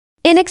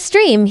in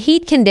extreme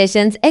heat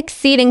conditions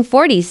exceeding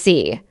 40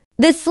 C.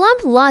 The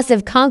slump loss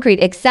of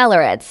concrete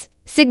accelerates,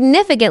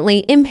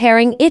 significantly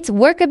impairing its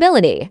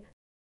workability.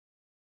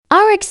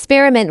 Our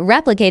experiment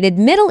replicated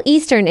Middle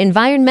Eastern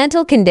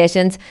environmental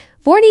conditions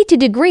 42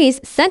 degrees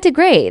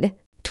centigrade.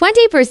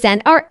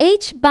 20%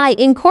 RH by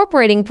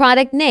incorporating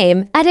product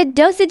name at a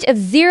dosage of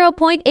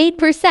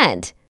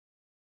 0.8%.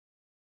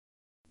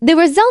 The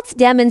results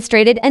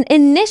demonstrated an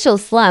initial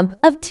slump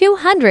of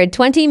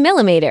 220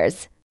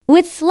 millimeters,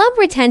 with slump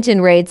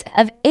retention rates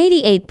of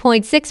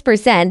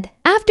 88.6%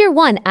 after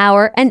 1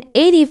 hour and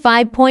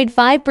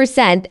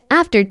 85.5%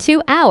 after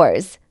 2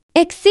 hours,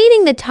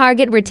 exceeding the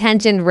target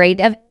retention rate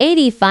of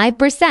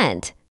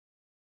 85%.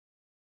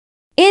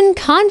 In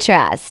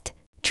contrast,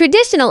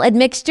 traditional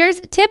admixtures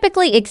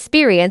typically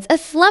experience a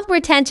slump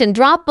retention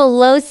drop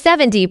below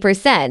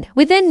 70%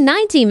 within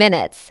 90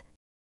 minutes.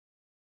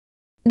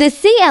 The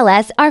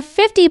CLS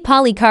R50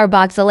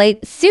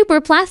 polycarboxylate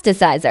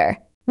Superplasticizer,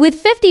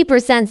 with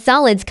 50%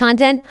 solids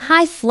content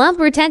high slump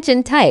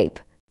retention type,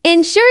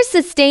 ensures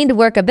sustained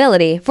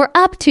workability for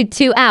up to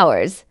 2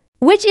 hours,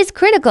 which is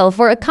critical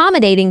for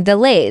accommodating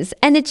delays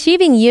and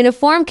achieving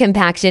uniform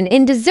compaction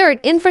in desert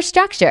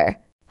infrastructure,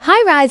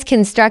 high-rise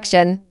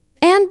construction,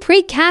 and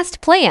precast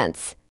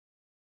plants.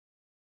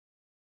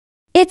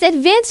 Its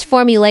advanced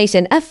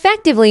formulation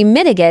effectively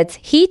mitigates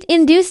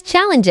heat-induced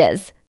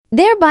challenges,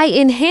 thereby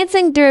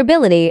enhancing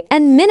durability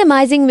and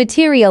minimizing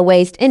material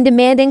waste in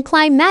demanding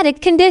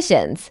climatic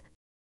conditions.